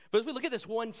But as we look at this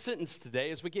one sentence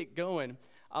today, as we get going,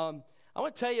 I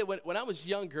want to tell you, when I was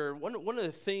younger, one of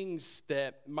the things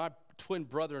that my twin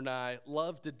brother and I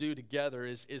loved to do together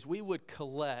is we would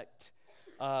collect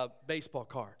baseball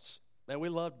cards. And we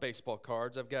loved baseball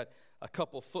cards. I've got a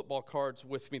couple football cards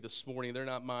with me this morning. They're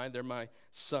not mine. They're my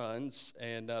son's.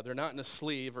 And they're not in a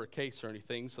sleeve or a case or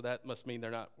anything, so that must mean they're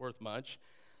not worth much.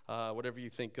 Whatever you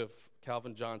think of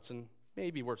Calvin Johnson,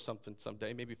 maybe worth something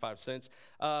someday, maybe 5 cents.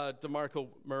 DeMarco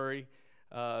Murray,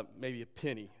 maybe a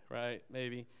penny, right?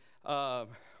 Maybe.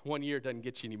 1 year doesn't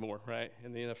get you anymore, right,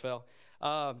 in the NFL.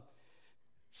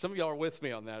 Some of y'all are with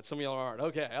me on that. Some of y'all aren't.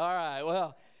 Okay, all right.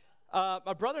 Well,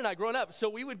 my brother and I growing up, so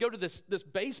we would go to this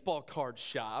baseball card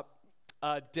shop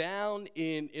down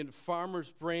in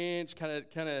Farmers Branch, kind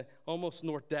of almost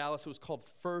North Dallas. It was called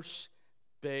First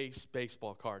Base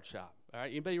Baseball Card Shop. All right,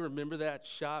 anybody remember that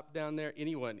shop down there?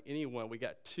 Anyone? We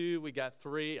got 2, we got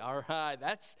 3. All right,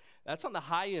 that's on the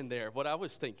high end there of what I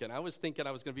was thinking. I was thinking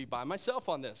I was going to be by myself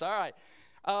on this. All right,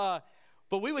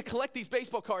 but we would collect these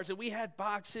baseball cards, and we had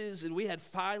boxes, and we had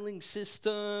filing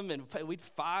system, and we'd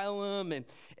file them,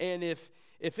 and if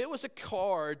it was a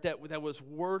card that was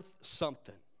worth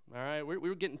something, all right, we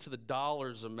were getting to the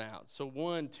dollars amount. So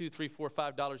 $1, $2, $3, $4,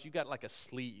 $5, you got like a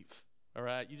sleeve. All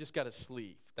right, you just got a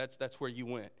sleeve. That's where you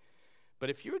went. But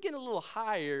if you were getting a little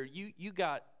higher, you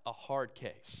got a hard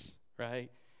case, right?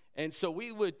 And so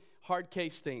we would hard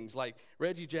case things like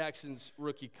Reggie Jackson's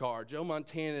rookie card, Joe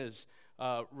Montana's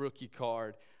rookie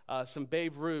card, some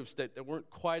Babe Ruths that weren't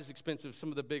quite as expensive, some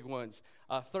of the big ones,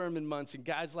 Thurman Munson,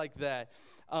 guys like that.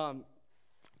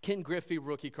 Ken Griffey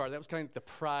rookie card, that was kind of the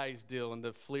prize deal in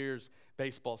the Fleers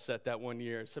baseball set that 1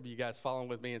 year. Some of you guys following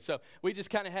with me. And so we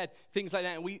just kind of had things like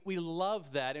that, and we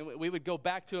loved that, and we would go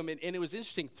back to them. And it was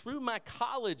interesting, through my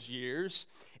college years,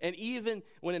 and even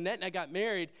when Annette and I got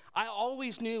married, I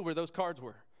always knew where those cards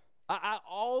were. I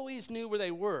always knew where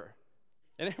they were.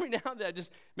 And every now and then I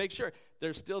just make sure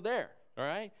they're still there, all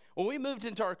right? When we moved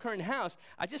into our current house,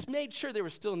 I just made sure they were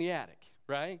still in the attic,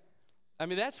 right? I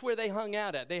mean, that's where they hung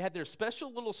out at. They had their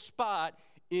special little spot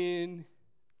in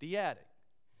the attic.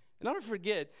 And I'll never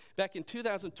forget, back in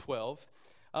 2012,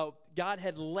 God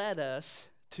had led us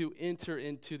to enter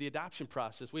into the adoption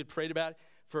process. We had prayed about it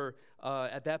for,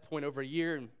 at that point, over a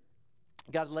year, and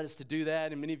God led us to do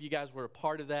that, and many of you guys were a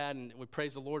part of that, and we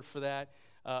praise the Lord for that,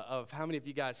 of how many of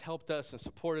you guys helped us and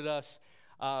supported us.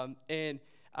 And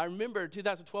I remember in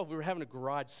 2012, we were having a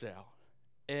garage sale,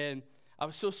 and I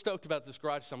was so stoked about this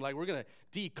garage sale. I'm like, we're going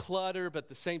to declutter, but at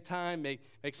the same time make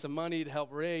some money to help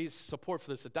raise support for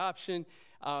this adoption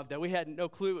that we had no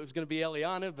clue it was going to be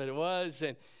Eliana, but it was.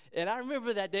 And I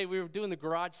remember that day we were doing the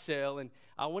garage sale, and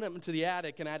I went up into the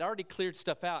attic, and I'd already cleared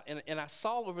stuff out, and I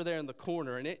saw over there in the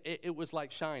corner, and it was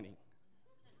like shining.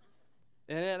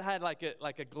 And it had like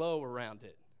a glow around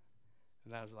it.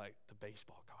 And I was like, the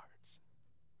baseball cards.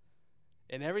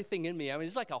 And everything in me, I mean,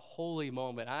 it's like a holy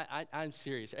moment. I'm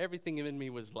serious. Everything in me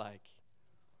was like,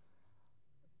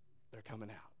 they're coming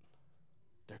out.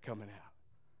 They're coming out.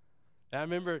 And I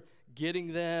remember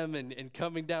getting them and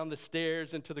coming down the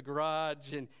stairs into the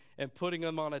garage and putting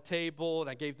them on a table. And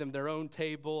I gave them their own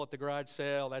table at the garage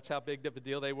sale. That's how big of a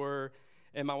deal they were.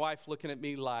 And my wife looking at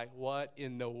me like, what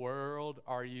in the world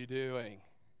are you doing?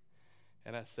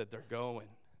 And I said, they're going.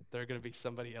 They're going to be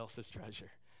somebody else's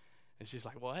treasure. And she's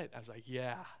like, what? I was like,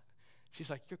 yeah. She's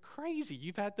like, you're crazy.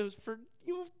 You've had those for,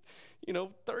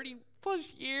 30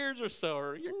 plus years or so,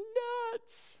 or you're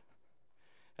nuts.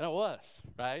 And I was,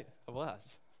 right? I was.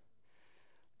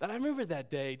 But I remember that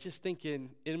day just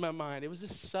thinking in my mind, it was a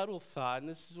subtle thought, and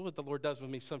this is what the Lord does with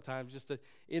me sometimes, just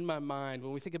in my mind,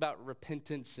 when we think about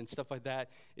repentance and stuff like that,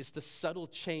 it's the subtle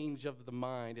change of the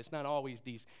mind. It's not always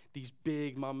these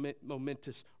big,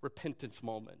 momentous repentance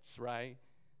moments, right?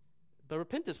 The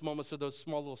repentance moments are those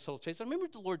small little subtle changes. I remember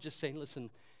the Lord just saying, listen,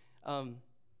 don't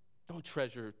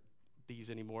treasure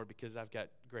these anymore because I've got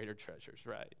greater treasures,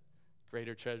 right?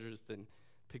 Greater treasures than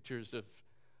pictures of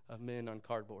men on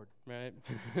cardboard, right?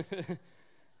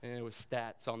 And it was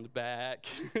stats on the back.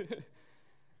 And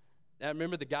I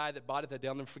remember the guy that bought it that day,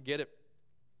 I'll never forget it.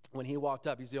 When he walked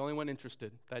up, he's the only one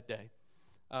interested that day.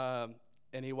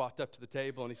 And he walked up to the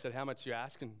table and he said, how much are you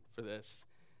asking for this?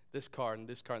 This card and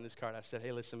this card and this card. I said,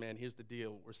 hey, listen, man, here's the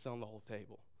deal. We're selling the whole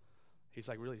table. He's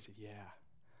like, really? He said, yeah,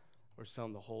 we're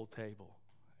selling the whole table.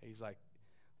 He's like,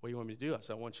 what do you want me to do? I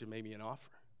said, I want you to make me an offer.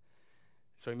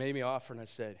 So he made me an offer, and I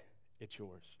said, it's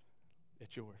yours.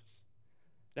 It's yours.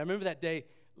 And I remember that day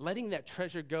letting that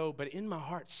treasure go, but in my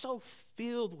heart, so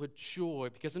filled with joy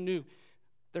because I knew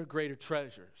there are greater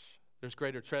treasures. There's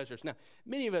greater treasures. Now,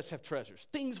 many of us have treasures,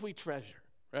 things we treasure,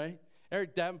 right?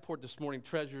 Eric Davenport this morning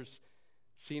treasures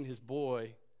seeing his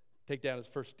boy take down his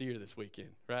first deer this weekend,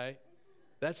 right?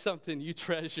 That's something you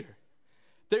treasure.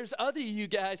 There's other you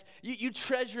guys, you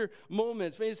treasure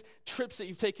moments. Maybe it's trips that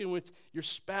you've taken with your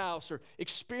spouse or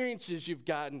experiences you've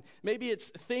gotten. Maybe it's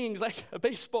things like a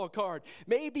baseball card.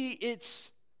 Maybe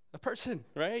it's a person,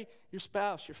 right? Your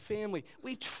spouse, your family.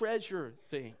 We treasure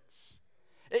things.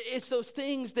 It's those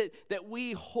things that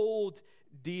we hold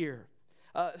dear.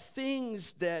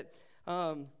 Things that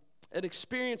an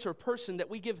experience or a person that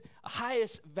we give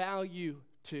highest value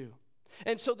to.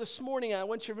 And so this morning, I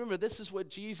want you to remember, this is what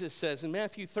Jesus says. In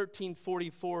Matthew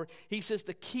 13:44, he says,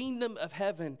 the kingdom of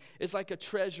heaven is like a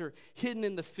treasure hidden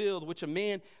in the field, which a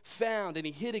man found and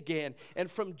he hid again.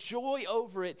 And from joy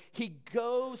over it, he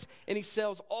goes and he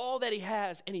sells all that he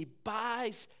has and he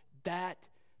buys that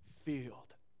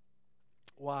field.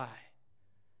 Why?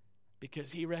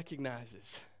 Because he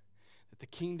recognizes that the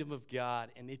kingdom of God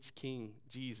and its king,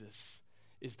 Jesus,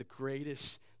 is the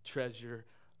greatest treasure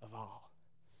of all.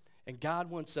 And God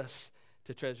wants us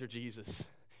to treasure Jesus.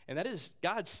 And that is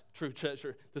God's true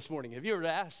treasure this morning. Have you ever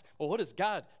asked, well, what does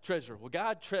God treasure? Well,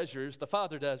 God treasures, the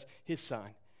Father does, his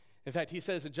Son. In fact, he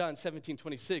says in John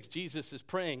 17:26, Jesus is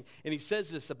praying, and he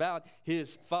says this about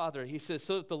his Father. He says,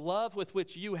 so that the love with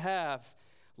which you have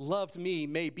loved me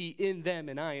may be in them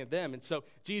and I in them. And so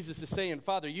Jesus is saying,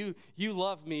 Father, you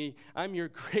love me. I'm your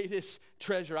greatest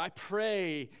treasure. I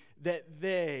pray that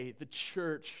they, the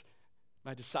church,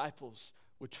 my disciples,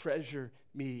 would treasure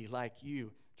me like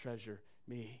you treasure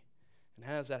me. And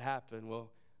how does that happen? Well,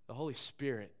 the Holy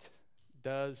Spirit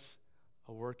does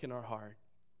a work in our heart.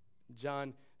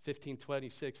 John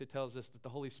 15:26, it tells us that the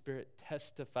Holy Spirit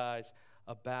testifies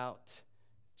about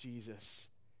Jesus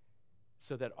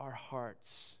so that our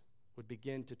hearts would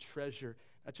begin to treasure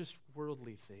not just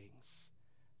worldly things,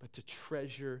 but to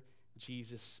treasure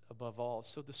Jesus above all.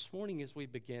 So this morning as we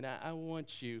begin,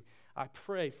 I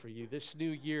pray for you this new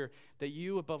year that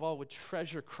you above all would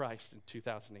treasure Christ in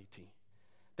 2018.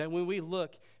 That when we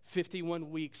look 51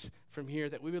 weeks from here,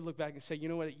 that we would look back and say, you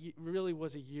know what, it really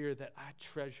was a year that I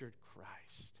treasured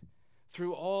Christ.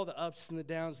 Through all the ups and the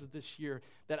downs of this year,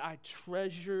 that I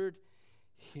treasured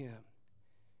him.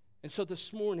 And so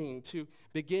this morning, to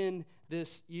begin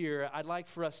this year, I'd like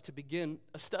for us to begin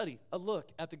a study, a look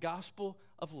at the Gospel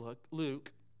of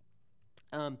Luke.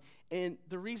 And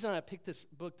the reason I picked this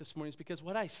book this morning is because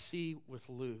what I see with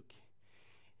Luke,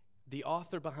 the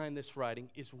author behind this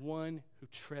writing, is one who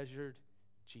treasured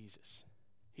Jesus.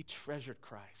 He treasured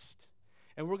Christ.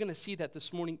 And we're going to see that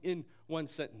this morning in one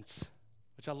sentence,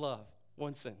 which I love,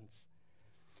 one sentence.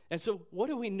 And so what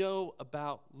do we know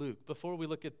about Luke before we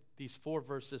look at these 4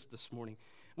 verses this morning?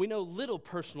 We know little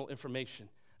personal information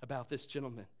about this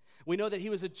gentleman. We know that he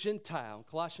was a Gentile. In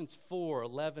Colossians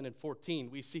 4:11 and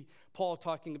 14, we see Paul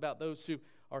talking about those who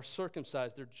are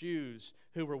circumcised. They're Jews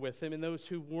who were with him and those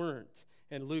who weren't.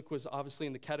 And Luke was obviously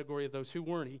in the category of those who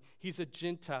weren't. He's a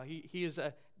Gentile. He is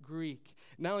a Greek.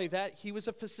 Not only that, he was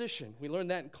a physician. We learned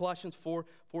that in Colossians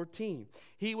 4:14.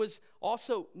 He was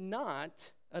also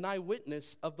not an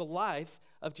eyewitness of the life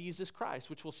of Jesus Christ,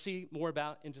 which we'll see more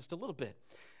about in just a little bit.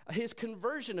 His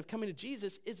conversion of coming to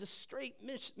Jesus is a straight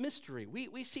mystery.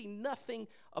 We see nothing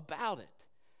about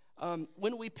it.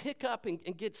 When we pick up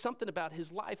and get something about his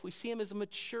life, we see him as a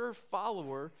mature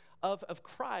follower of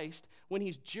Christ when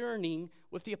he's journeying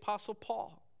with the Apostle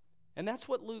Paul. And that's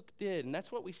what Luke did, and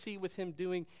that's what we see with him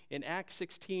doing in Acts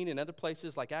 16 and other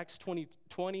places like Acts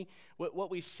 20. What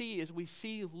we see is we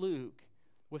see Luke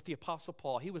with the Apostle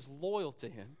Paul. He was loyal to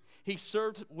him. He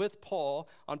served with Paul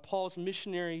on Paul's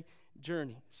missionary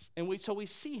journeys. And we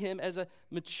see him as a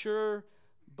mature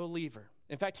believer.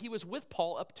 In fact, he was with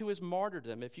Paul up to his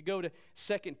martyrdom. If you go to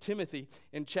 2 Timothy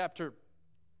in chapter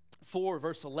 4,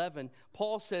 verse 11,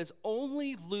 Paul says,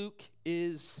 only Luke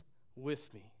is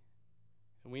with me.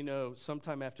 And we know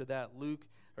sometime after that,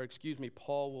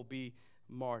 Paul will be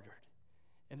martyred.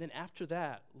 And then after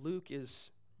that, Luke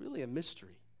is really a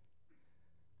mystery.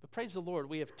 But praise the Lord,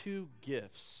 we have 2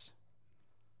 gifts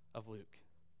of Luke.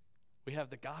 We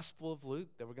have the Gospel of Luke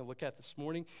that we're going to look at this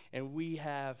morning, and we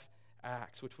have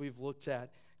Acts, which we've looked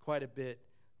at quite a bit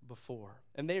before.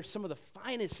 And they are some of the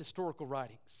finest historical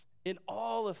writings in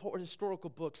all of historical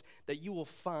books that you will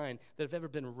find that have ever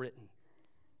been written.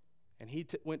 And he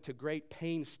went to great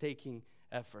painstaking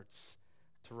efforts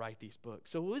to write these books.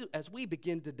 So as we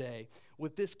begin today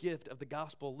with this gift of the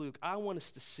Gospel of Luke, I want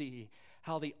us to see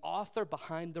how the author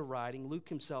behind the writing, Luke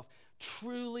himself,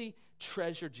 truly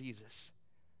treasured Jesus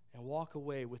and walk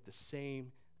away with the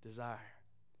same desire.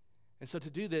 And so to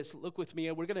do this, look with me,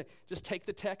 and we're going to just take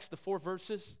the text, the 4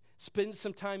 verses, spend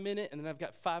some time in it, and then I've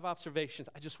got 5 observations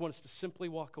I just want us to simply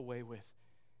walk away with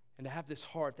and to have this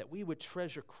heart that we would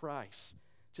treasure Christ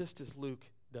just as Luke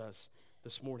does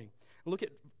this morning. Look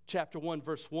at chapter 1,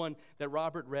 verse 1 that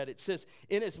Robert read. It says,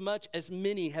 "Inasmuch as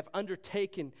many have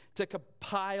undertaken to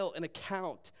compile an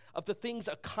account of the things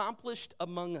accomplished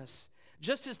among us,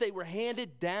 just as they were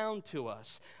handed down to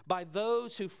us by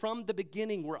those who from the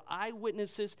beginning were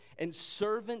eyewitnesses and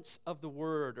servants of the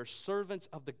word," or servants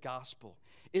of the gospel,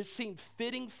 "it seemed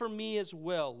fitting for me as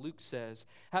well," Luke says,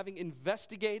 "having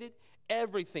investigated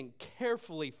everything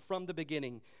carefully from the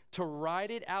beginning, to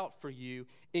write it out for you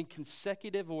in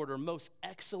consecutive order, most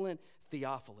excellent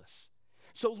Theophilus."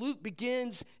 So Luke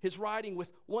begins his writing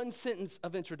with one sentence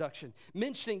of introduction,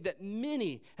 mentioning that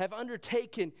many have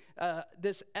undertaken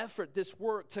this effort, this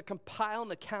work, to compile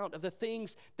an account of the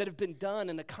things that have been done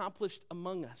and accomplished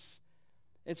among us.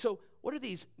 And so what are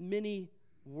these many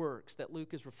works that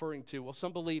Luke is referring to? Well,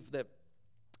 some believe that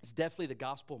it's definitely the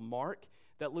Gospel of Mark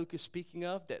that Luke is speaking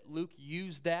of, that Luke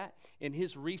used that in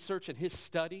his research and his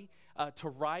study to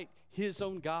write his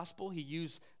own gospel. He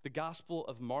used the Gospel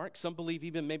of Mark. Some believe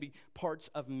even maybe parts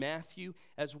of Matthew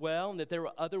as well, and that there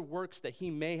were other works that he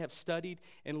may have studied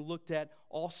and looked at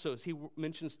also. As he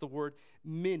mentions the word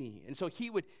many. And so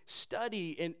he would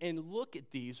study and look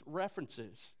at these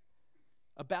references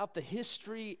about the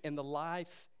history and the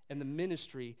life and the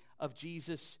ministry of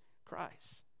Jesus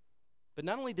Christ. But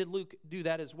not only did Luke do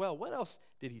that as well, what else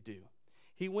did he do?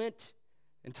 He went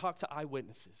and talked to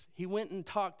eyewitnesses. He went and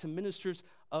talked to ministers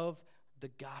of the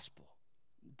gospel,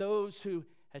 those who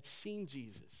had seen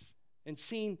Jesus and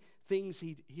seen things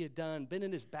he had done, been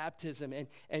in his baptism,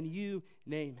 and you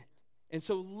name it. And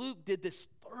so Luke did this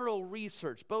thorough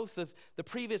research, both of the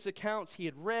previous accounts he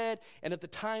had read and at the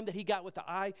time that he got with the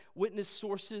eyewitness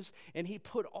sources, and he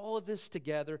put all of this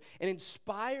together, and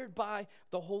inspired by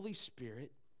the Holy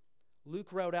Spirit,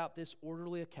 Luke wrote out this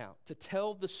orderly account to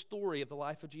tell the story of the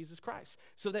life of Jesus Christ,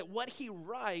 so that what he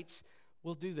writes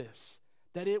will do this,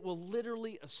 that it will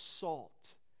literally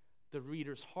assault the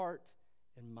reader's heart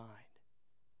and mind.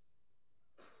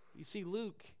 You see,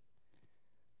 Luke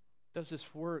does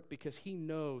this work because he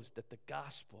knows that the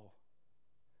gospel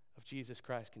of Jesus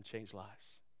Christ can change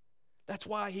lives. That's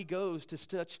why he goes to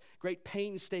such great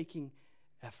painstaking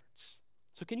efforts.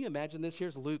 So can you imagine this?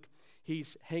 Here's Luke.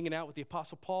 He's hanging out with the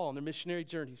Apostle Paul on their missionary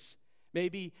journeys,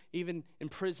 maybe even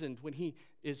imprisoned when he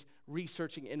is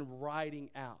researching and writing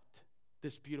out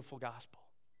this beautiful gospel.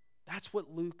 That's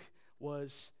what Luke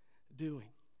was doing.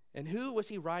 And who was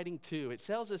he writing to? It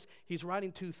tells us he's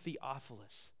writing to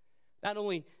Theophilus. Not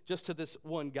only just to this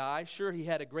one guy, sure, he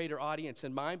had a greater audience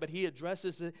in mind, but he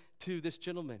addresses it to this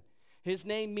gentleman. His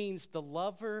name means the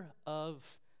lover of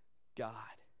God.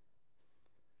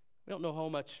 We don't know how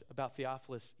much about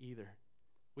Theophilus either.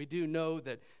 We do know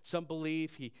that some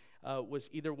believe he was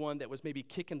either one that was maybe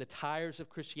kicking the tires of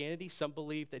Christianity. Some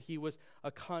believe that he was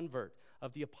a convert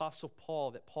of the Apostle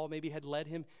Paul, that Paul maybe had led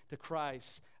him to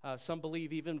Christ. Some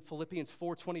believe even Philippians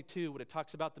 4:22, when it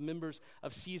talks about the members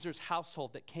of Caesar's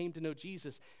household that came to know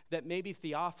Jesus, that maybe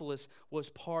Theophilus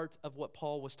was part of what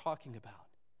Paul was talking about.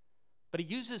 But he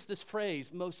uses this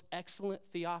phrase, most excellent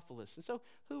Theophilus. And so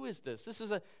who is this? This is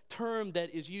a term that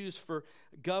is used for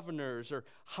governors or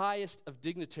highest of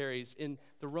dignitaries in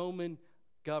the Roman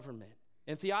government.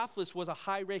 And Theophilus was a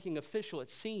high-ranking official, it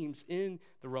seems, in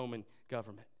the Roman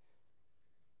government.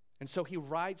 And so he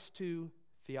writes to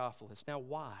Theophilus. Now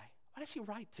why? Why does he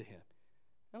write to him?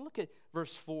 Now look at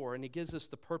verse 4, and he gives us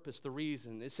the purpose, the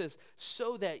reason. It says,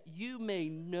 so that you may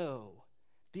know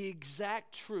the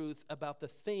exact truth about the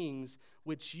things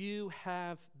which you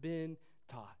have been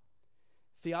taught.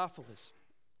 Theophilus,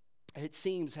 it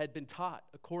seems, had been taught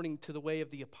according to the way of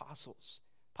the apostles,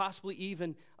 possibly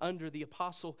even under the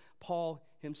apostle Paul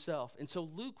himself. And so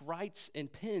Luke writes and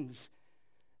pins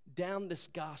down this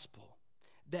gospel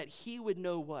that he would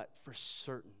know what? For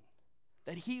certain.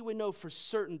 That he would know for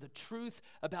certain the truth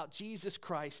about Jesus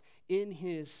Christ in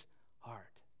his heart.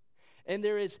 And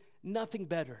there is nothing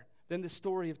better than the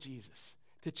story of Jesus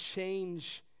to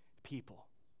change people.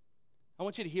 I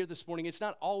want you to hear this morning, it's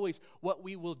not always what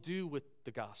we will do with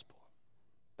the gospel.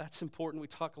 That's important. We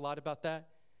talk a lot about that.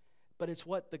 But it's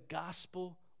what the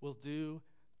gospel will do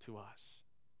to us.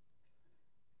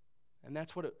 And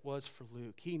that's what it was for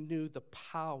Luke. He knew the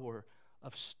power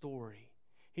of story.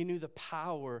 He knew the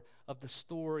power of the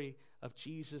story of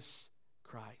Jesus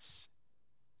Christ.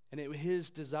 And it was his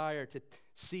desire to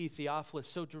see Theophilus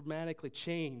so dramatically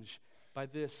changed by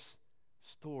this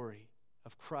story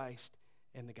of Christ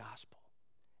and the gospel.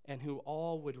 And who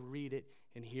all would read it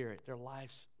and hear it. Their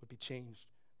lives would be changed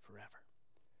forever.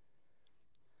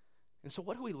 And so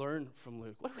what do we learn from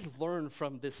Luke? What do we learn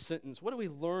from this sentence? What do we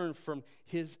learn from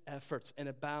his efforts and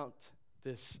about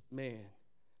this man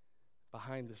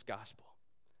behind this gospel?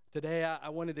 Today, I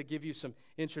wanted to give you some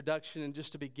introduction and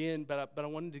just to begin, but I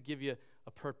wanted to give you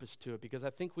a purpose to it because I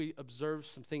think we observe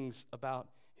some things about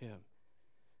him.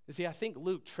 You see, I think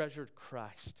Luke treasured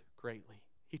Christ greatly.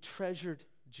 He treasured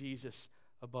Jesus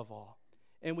above all.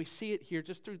 And we see it here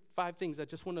just through 5 things I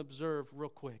just want to observe real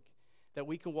quick, that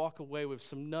we can walk away with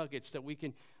some nuggets, that we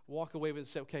can walk away with and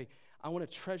say, okay, I want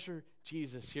to treasure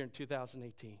Jesus here in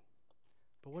 2018.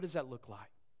 But what does that look like?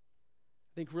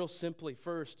 I think real simply,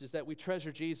 first, is that we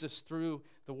treasure Jesus through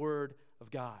the Word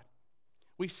of God.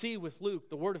 We see with Luke,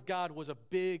 the Word of God was a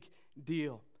big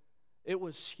deal. It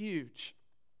was huge.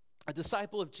 A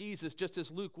disciple of Jesus, just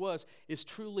as Luke was, is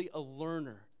truly a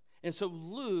learner. And so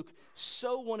Luke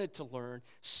so wanted to learn,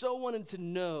 so wanted to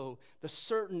know the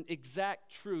certain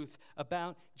exact truth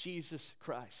about Jesus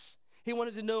Christ. He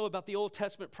wanted to know about the Old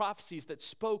Testament prophecies that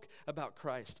spoke about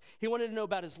Christ. He wanted to know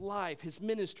about his life, his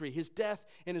ministry, his death,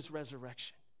 and his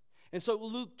resurrection. And so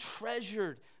Luke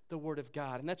treasured the Word of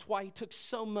God, and that's why he took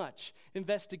so much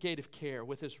investigative care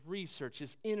with his research,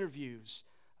 his interviews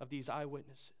of these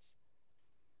eyewitnesses.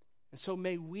 And so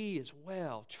may we as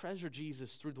well treasure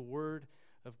Jesus through the Word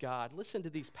of God. Listen to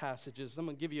these passages. I'm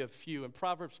going to give you a few. In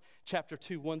Proverbs chapter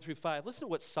 2, 1 through 5, listen to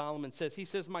what Solomon says. He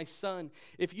says, my son,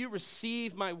 if you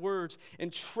receive my words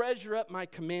and treasure up my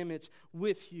commandments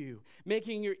with you,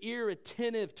 making your ear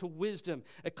attentive to wisdom,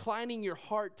 inclining your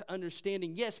heart to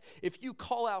understanding. Yes, if you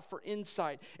call out for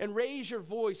insight and raise your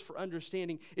voice for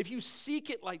understanding, if you seek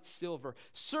it like silver,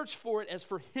 search for it as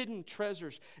for hidden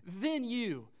treasures, then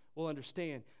you will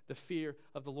understand the fear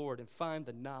of the Lord and find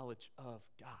the knowledge of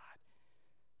God.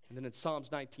 And then in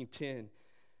Psalms 19:10,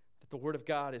 that the Word of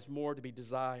God is more to be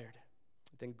desired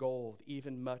than gold,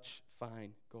 even much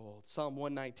fine gold. Psalm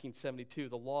 119:72,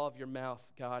 the law of your mouth,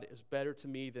 God, is better to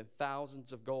me than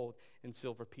thousands of gold and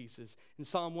silver pieces. In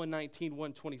Psalm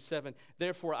 119:127,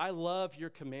 therefore I love your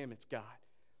commandments, God,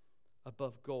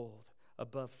 above gold,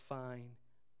 above fine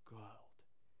gold.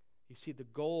 You see, the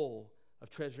goal of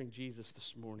treasuring Jesus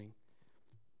this morning,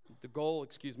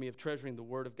 of treasuring the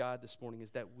Word of God this morning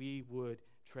is that we would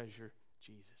treasure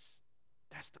Jesus.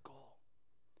 That's the goal.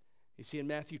 You see, in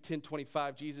Matthew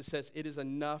 10:25, Jesus says, it is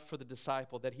enough for the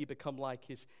disciple that he become like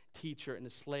his teacher and a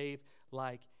slave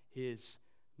like his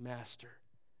master.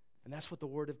 And that's what the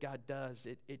Word of God does.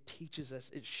 It teaches us,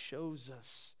 it shows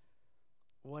us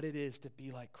what it is to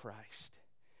be like Christ.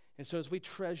 And so as we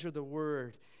treasure the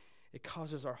Word, it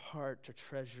causes our heart to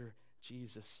treasure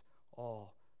Jesus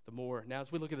all the more. Now,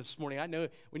 as we look at this morning, I know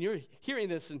when you're hearing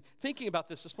this and thinking about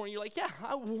this morning, you're like, yeah,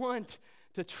 I want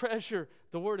to treasure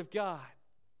the Word of God.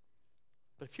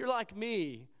 But if you're like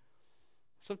me,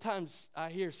 sometimes I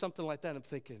hear something like that and I'm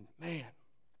thinking, man,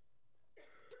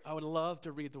 I would love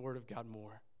to read the Word of God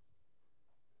more,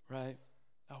 right?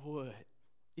 I would.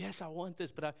 Yes, I want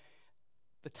this, but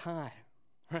the time,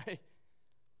 right?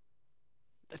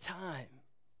 The time.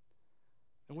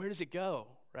 And where does it go?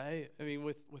 Right? I mean,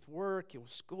 with work and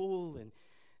with school, and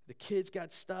the kids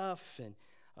got stuff, and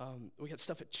we got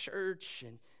stuff at church,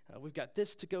 and we've got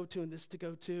this to go to and this to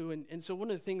go to. And so one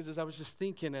of the things is I was just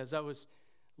thinking as I was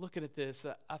looking at this,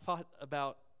 I thought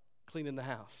about cleaning the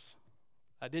house.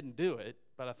 I didn't do it,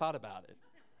 but I thought about it.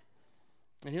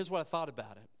 And here's what I thought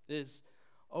about it, is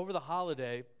over the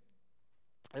holiday,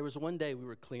 there was one day we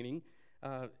were cleaning.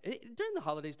 During the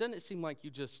holidays, doesn't it seem like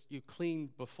you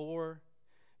clean before,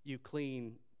 you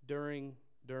clean during,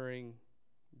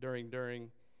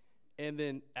 and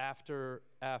then after,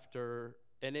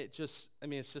 and it's just,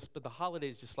 but the holiday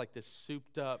is just like this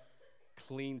souped up,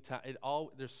 clean time.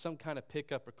 There's some kind of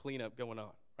pickup or cleanup going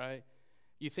on, right?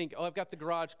 You think, oh, I've got the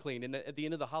garage clean, and at the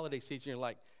end of the holiday season, you're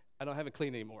like, I don't have it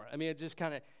clean anymore. I mean, it just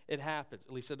kind of, it happens,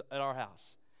 at least at our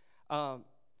house.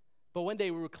 But one day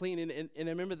we were cleaning, and I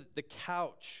remember the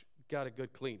couch got a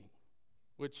good cleaning,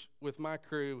 which with my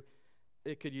crew,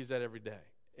 it could use that every day.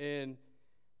 And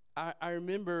I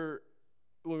remember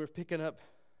when we were picking up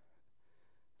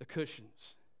the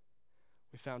cushions,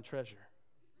 we found treasure.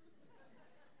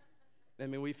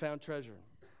 We found treasure.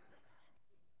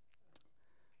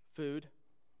 Food,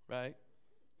 right?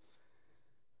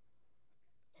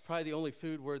 Probably the only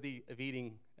food worthy of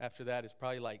eating after that is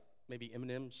probably like maybe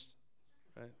M&Ms,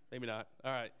 right? Maybe not.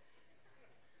 All right.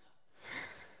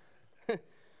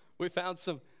 We found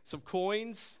some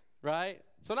coins, right?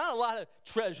 So not a lot of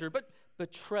treasure, but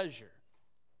treasure.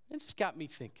 It just got me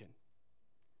thinking.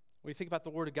 When we think about the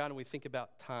Word of God and we think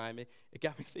about time, it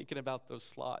got me thinking about those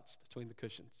slots between the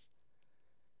cushions.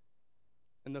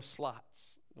 And those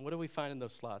slots. And what do we find in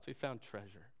those slots? We found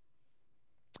treasure.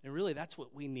 And really, that's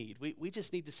what we need. We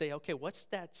just need to say, okay, what's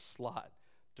that slot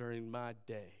during my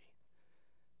day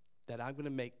that I'm going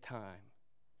to make time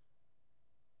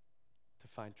to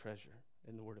find treasure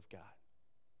in the Word of God.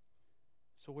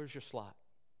 So where's your slot?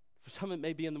 For some, it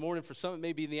may be in the morning. For some, it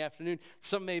may be in the afternoon. For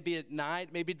some, it may be at night,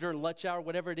 maybe during lunch hour,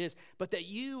 whatever it is. But that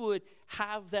you would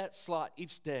have that slot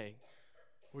each day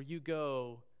where you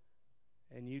go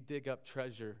and you dig up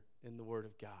treasure in the Word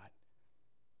of God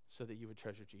so that you would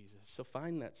treasure Jesus. So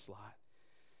find that slot.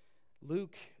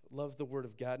 Luke loved the Word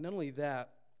of God. Not only that,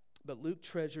 but Luke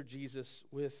treasured Jesus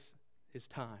with his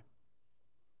time.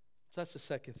 So that's the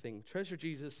second thing. Treasure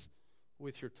Jesus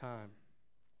with your time.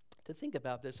 To think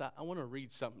about this, I want to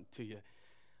read something to you.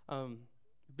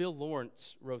 Bill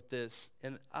Lawrence wrote this,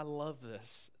 and I love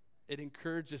this. It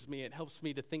encourages me. It helps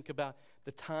me to think about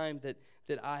the time that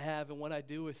I have and what I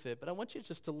do with it. But I want you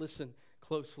just to listen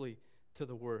closely to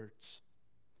the words.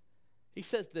 He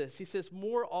says this. He says,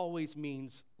 more always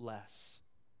means less.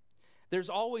 There's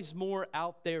always more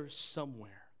out there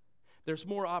somewhere. There's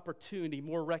more opportunity,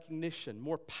 more recognition,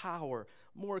 more power,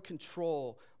 more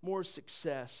control, more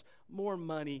success, more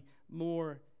money,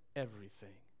 more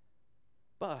everything.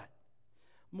 But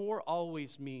more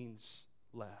always means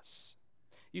less.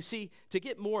 You see, to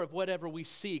get more of whatever we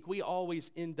seek, we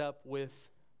always end up with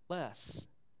less.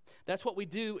 That's what we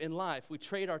do in life. We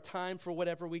trade our time for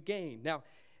whatever we gain. Now,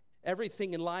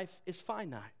 everything in life is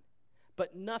finite,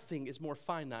 but nothing is more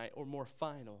finite or more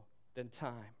final than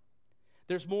time.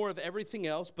 There's more of everything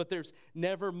else, but there's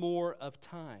never more of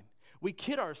time. We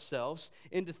kid ourselves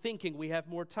into thinking we have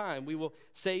more time. We will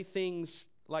say things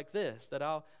like this, that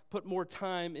I'll put more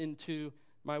time into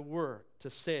my work, to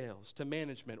sales, to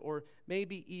management, or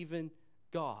maybe even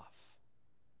golf.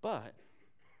 But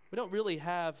we don't really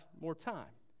have more time.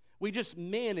 We just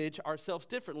manage ourselves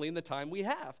differently in the time we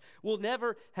have. We'll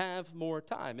never have more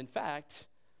time. In fact,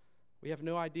 we have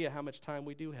no idea how much time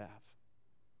we do have.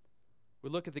 We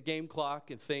look at the game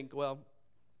clock and think, well,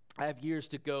 I have years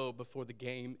to go before the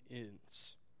game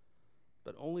ends.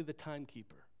 But only the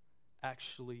timekeeper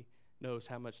actually knows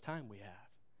how much time we have.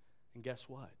 And guess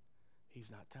what? He's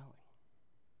not telling.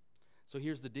 So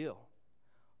here's the deal.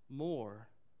 More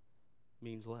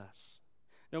means less.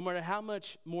 No matter how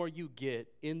much more you get,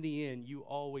 in the end, you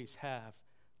always have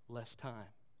less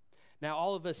time. Now,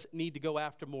 all of us need to go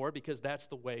after more because that's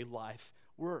the way life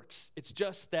works. It's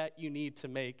just that you need to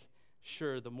make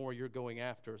sure the more you're going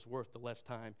after is worth the less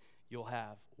time you'll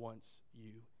have once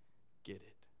you get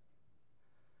it.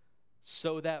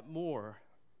 So that more,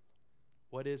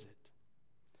 what is it?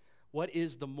 What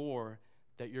is the more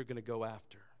that you're going to go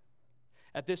after?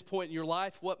 At this point in your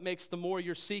life, what makes the more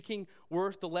you're seeking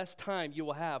worth the less time you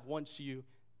will have once you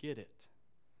get it?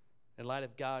 In light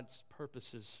of God's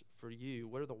purposes for you,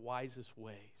 what are the wisest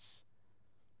ways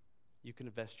you can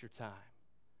invest your time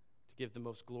to give the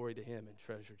most glory to Him and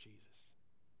treasure Jesus?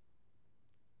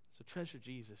 So treasure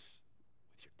Jesus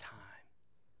with your time.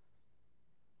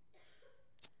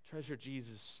 Treasure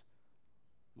Jesus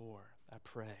more, I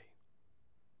pray.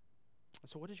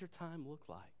 So what does your time look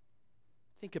like?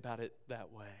 Think about it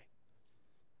that way.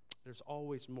 There's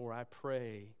always more. I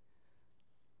pray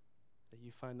that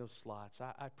you find those slots.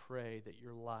 I pray that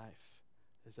your life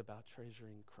is about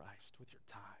treasuring Christ with your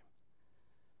time.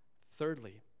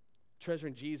 Thirdly,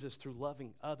 treasuring Jesus through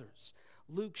loving others.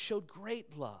 Luke showed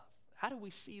great love. How do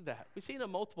we see that? We see it in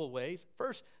multiple ways.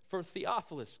 First, for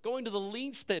Theophilus, going to the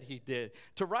lengths that he did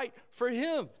to write for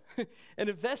him and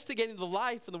investigating the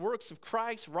life and the works of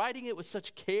Christ, writing it with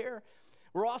such care.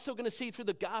 We're also going to see through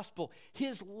the gospel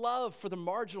his love for the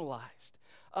marginalized,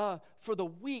 for the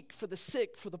weak, for the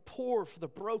sick, for the poor, for the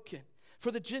broken,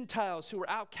 for the Gentiles who were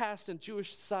outcast in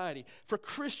Jewish society, for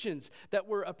Christians that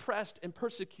were oppressed and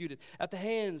persecuted at the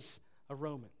hands of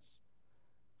Romans,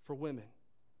 for women,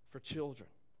 for children.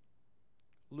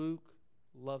 Luke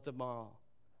loved them all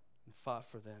and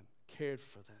fought for them, cared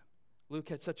for them. Luke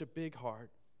had such a big heart,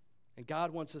 and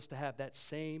God wants us to have that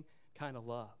same kind of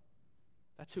love.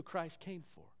 That's who Christ came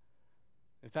for.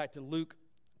 In fact, in Luke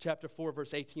chapter 4,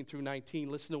 verse 18 through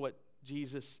 19, listen to what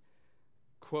Jesus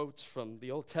quotes from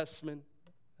the Old Testament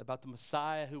about the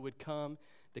Messiah who would come,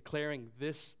 declaring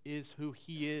this is who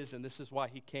he is and this is why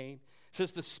he came. It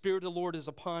says, the Spirit of the Lord is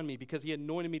upon me because he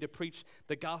anointed me to preach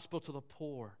the gospel to the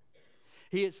poor.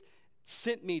 He has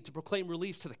sent me to proclaim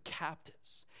release to the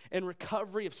captives and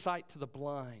recovery of sight to the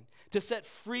blind, to set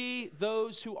free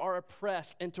those who are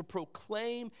oppressed, and to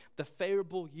proclaim the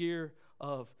favorable year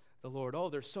of the Lord. Oh,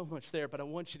 there's so much there, but I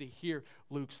want you to hear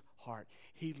Luke's heart.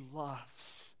 He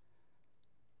loves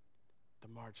the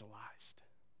marginalized,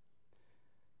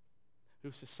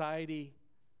 who society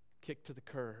kicked to the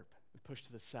curb and pushed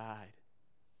to the side.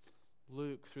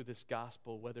 Luke, through this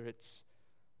gospel, whether it's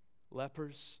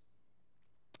lepers,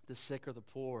 the sick, or the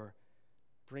poor,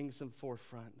 brings them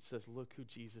forefront and says, look who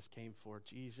Jesus came for.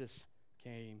 Jesus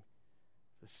came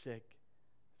for the sick,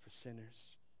 for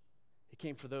sinners. He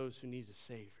came for those who need a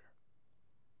Savior.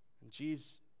 And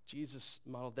Jesus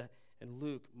modeled that, and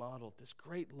Luke modeled this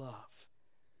great love,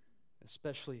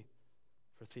 especially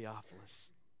for Theophilus.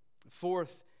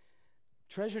 Fourth,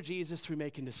 treasure Jesus through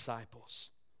making disciples.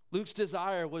 Luke's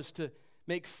desire was to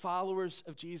make followers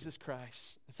of Jesus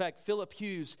Christ. In fact, Philip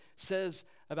Hughes says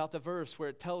about the verse where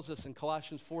it tells us in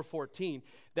Colossians 4:14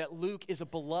 that Luke is a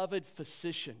beloved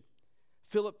physician.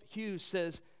 Philip Hughes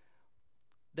says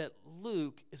that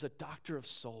Luke is a doctor of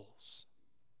souls.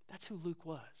 That's who Luke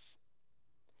was.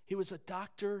 He was a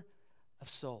doctor of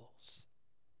souls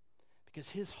because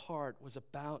his heart was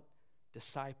about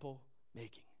disciple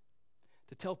making,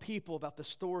 to tell people about the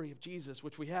story of Jesus,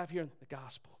 which we have here in the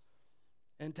gospel,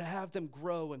 and to have them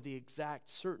grow in the exact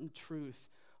certain truth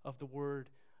of the Word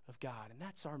of God. And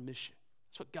that's our mission.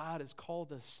 That's what God has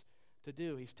called us to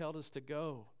do. He's told us to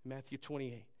go, Matthew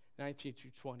 28, 19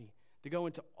 through 20, to go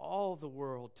into all the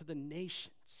world, to the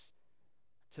nations,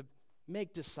 to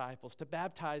make disciples, to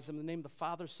baptize them in the name of the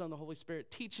Father, Son, and the Holy Spirit,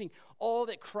 teaching all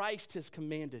that Christ has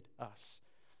commanded us.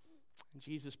 And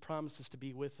Jesus promises to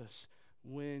be with us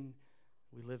when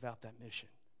we live out that mission.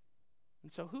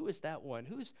 And so who is that one?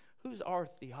 Who's our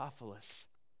Theophilus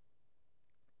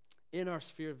in our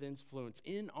sphere of influence,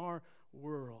 in our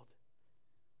world,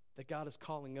 that God is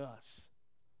calling us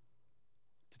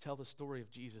to tell the story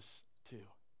of Jesus to?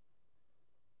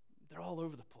 They're all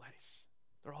over the place.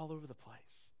 They're all over the place.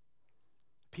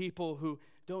 People who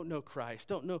don't know Christ,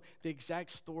 don't know the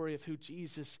exact story of who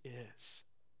Jesus is.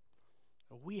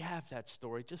 We have that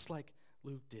story just like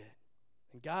Luke did.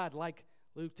 And God, like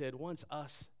Luke did, wants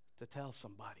us to tell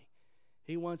somebody.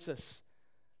 He wants us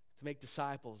to make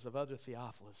disciples of other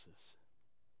Theophiluses.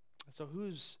 And so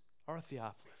who's our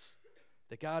Theophilus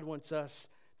that God wants us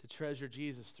to treasure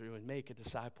Jesus through and make a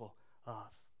disciple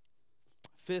of?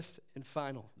 Fifth and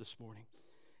final this morning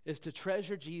is to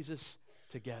treasure Jesus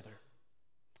together.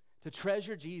 To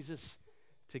treasure Jesus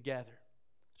together.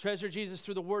 Treasure Jesus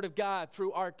through the Word of God,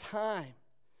 through our time.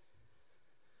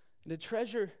 And to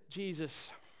treasure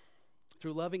Jesus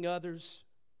through loving others.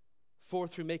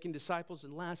 Fourth, through making disciples.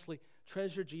 And lastly,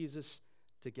 treasure Jesus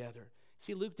together.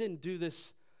 See, Luke didn't do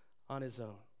this on his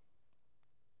own.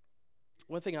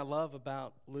 One thing I love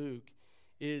about Luke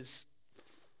is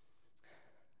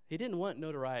he didn't want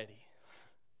notoriety.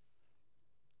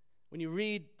 When you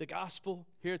read the gospel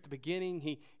here at the beginning,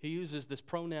 he uses this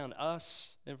pronoun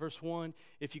us in verse 1.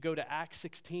 If you go to Acts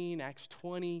 16, Acts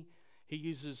 20, he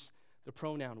uses the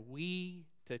pronoun we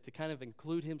to kind of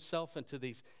include himself into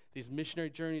these missionary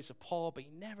journeys of Paul, but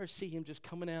you never see him just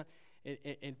coming out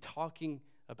and talking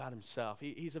about himself.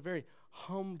 He's a very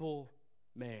humble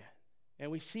man.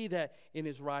 And we see that in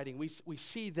his writing. We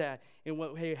see that in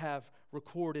what we have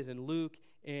recorded in Luke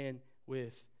and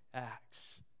with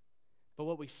Acts. But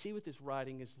what we see with his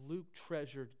writing is Luke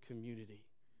treasured community.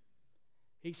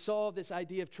 He saw this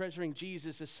idea of treasuring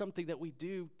Jesus as something that we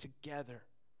do together,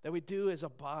 that we do as a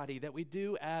body, that we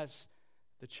do as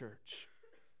the church.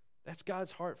 That's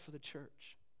God's heart for the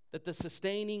church. That the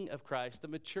sustaining of Christ,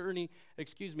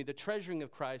 the treasuring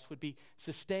of Christ would be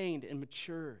sustained and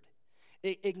matured,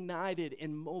 ignited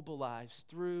and mobilized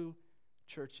through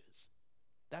churches.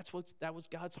 That was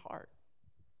God's heart.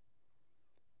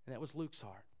 And that was Luke's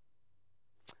heart.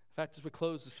 In fact, as we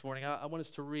close this morning, I want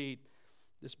us to read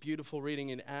this beautiful reading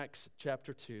in Acts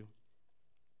chapter 2.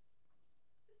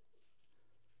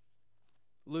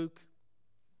 Luke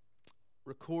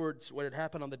records what had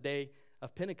happened on the day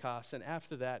of Pentecost, and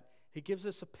after that, he gives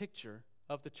us a picture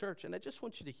of the church. And I just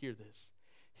want you to hear this.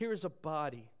 Here is a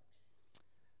body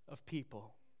of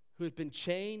people who have been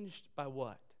changed by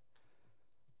what?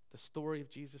 The story of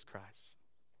Jesus Christ.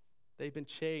 They've been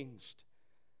changed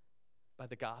by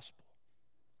the gospel.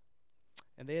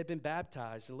 And they had been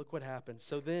baptized, and look what happened.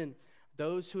 So then,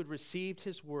 those who had received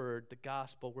his word, the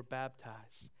gospel, were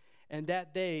baptized. And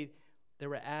that day, there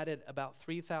were added about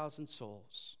 3,000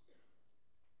 souls.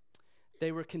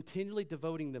 They were continually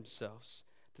devoting themselves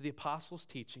to the apostles'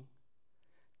 teaching,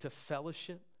 to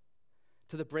fellowship,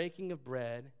 to the breaking of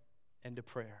bread, and to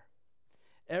prayer.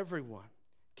 Everyone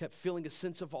kept feeling a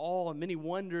sense of awe, and many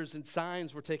wonders and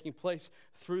signs were taking place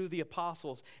through the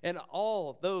apostles. And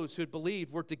all those who had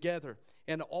believed were together,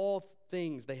 and all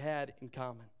things they had in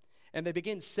common. And they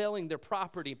began selling their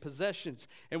property, possessions,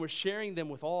 and were sharing them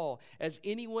with all, as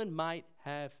anyone might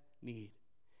have need.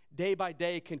 Day by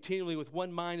day, continually with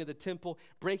one mind in the temple,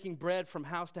 breaking bread from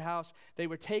house to house, they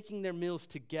were taking their meals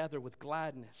together with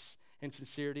gladness and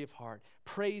sincerity of heart,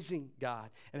 praising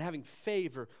God and having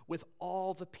favor with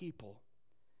all the people.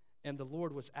 and the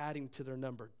Lord was adding to their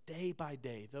number day by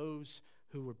day those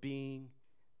who were being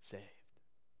saved.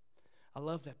 I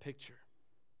love that picture.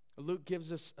 Luke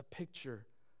gives us a picture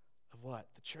of what?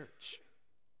 The church.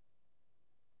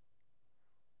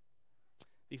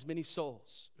 These many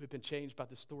souls who have been changed by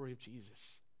the story of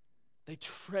Jesus. They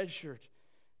treasured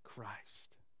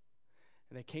Christ.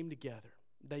 And they came together.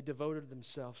 They devoted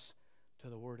themselves to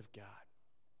the Word of God.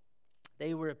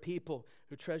 They were a people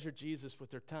who treasured Jesus with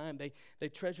their time. They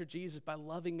treasured Jesus by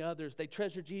loving others. They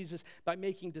treasured Jesus by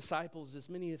making disciples. As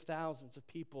many as thousands of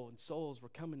people and souls were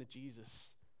coming to Jesus.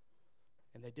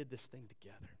 And they did this thing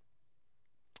together.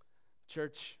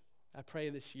 Church, I pray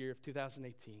this year of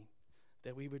 2018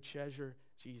 that we would treasure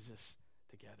Jesus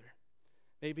together.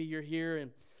 Maybe you're here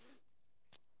and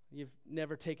you've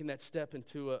never taken that step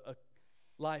into a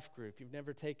life group. You've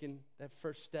never taken that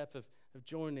first step of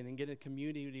joining and getting a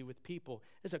community with people.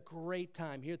 It's a great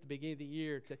time here at the beginning of the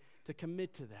year to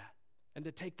commit to that and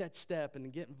to take that step and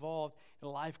to get involved in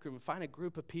a life group and find a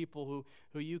group of people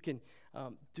who you can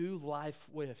do life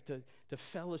with, to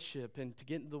fellowship and to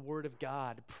get into the Word of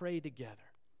God, to pray together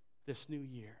this new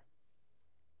year.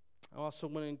 I also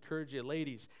want to encourage you,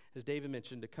 ladies, as David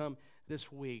mentioned, to come this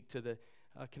week to the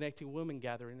Connecting Women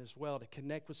Gathering as well, to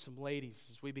connect with some ladies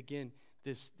as we begin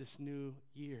this new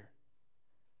year.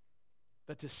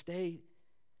 But to stay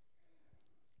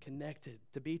connected,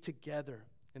 to be together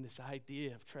in this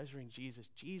idea of treasuring Jesus.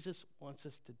 Jesus wants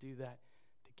us to do that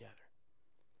together.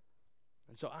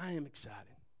 And so I am excited.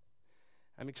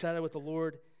 I'm excited what the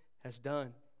Lord has done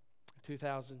in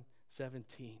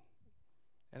 2017.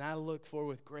 And I look forward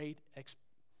with great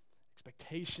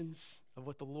expectations of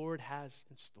what the Lord has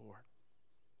in store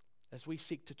as we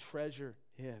seek to treasure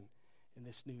Him in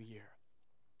this new year.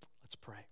 Let's pray.